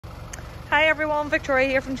Hi everyone, Victoria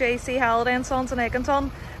here from JC Halliday & Sons in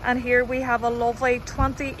Eglinton, and here we have a lovely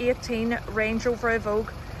 2018 Range Rover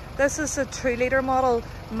Evoque. This is a 2-litre model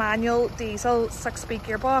manual diesel 6-speed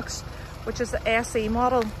gearbox, which is the SE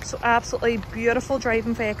model. So absolutely beautiful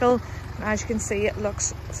driving vehicle, and as you can see it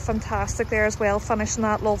looks fantastic there as well, finished in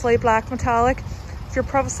that lovely black metallic with your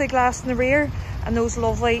privacy glass in the rear and those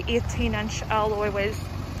lovely 18-inch alloy wheels,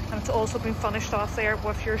 and it's also been finished off there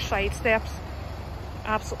with your side steps.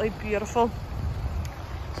 Absolutely beautiful.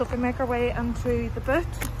 So if we make our way into the boot,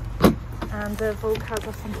 and the Evoque has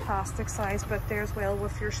a fantastic size boot there as well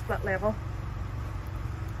with your split level,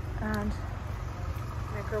 and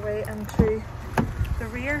make our way into the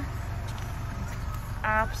rear,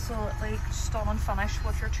 absolutely stunning finish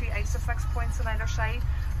with your 2 Isofix points on either side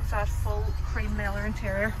with that full cream leather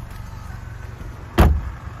interior.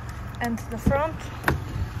 Into the front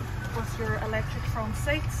with your electric front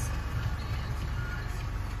seats,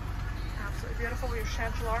 beautiful with your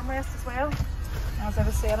central armrest as well. As I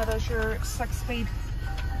was saying, it is your 6-speed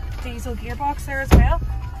diesel gearbox there as well.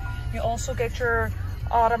 You also get your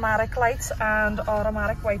automatic lights and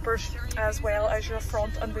automatic wipers, as well as your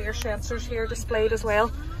front and rear sensors here displayed as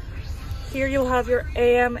well. Here you'll have your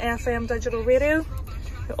AM FM digital radio.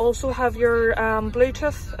 You also have your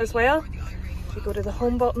Bluetooth as well. If you go to the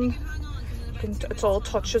home button, it's all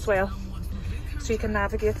touch as well, so you can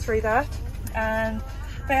navigate through that. And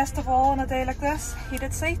best of all, on a day like this,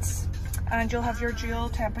 heated seats, and you'll have your dual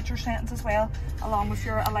temperature settings as well, along with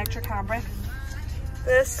your electric handbrake.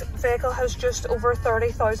 This vehicle has just over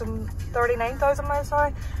 39,000 miles,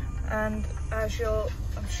 sorry, and as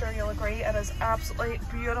I'm sure you'll agree, it is absolutely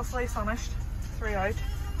beautifully finished throughout.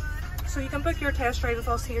 So you can book your test drive with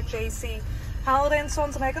us here at JC Halliday &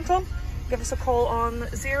 Sons in Eglinton. Give us a call on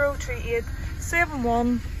 028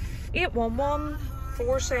 71 811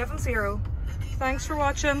 470. Thanks for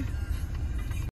watching.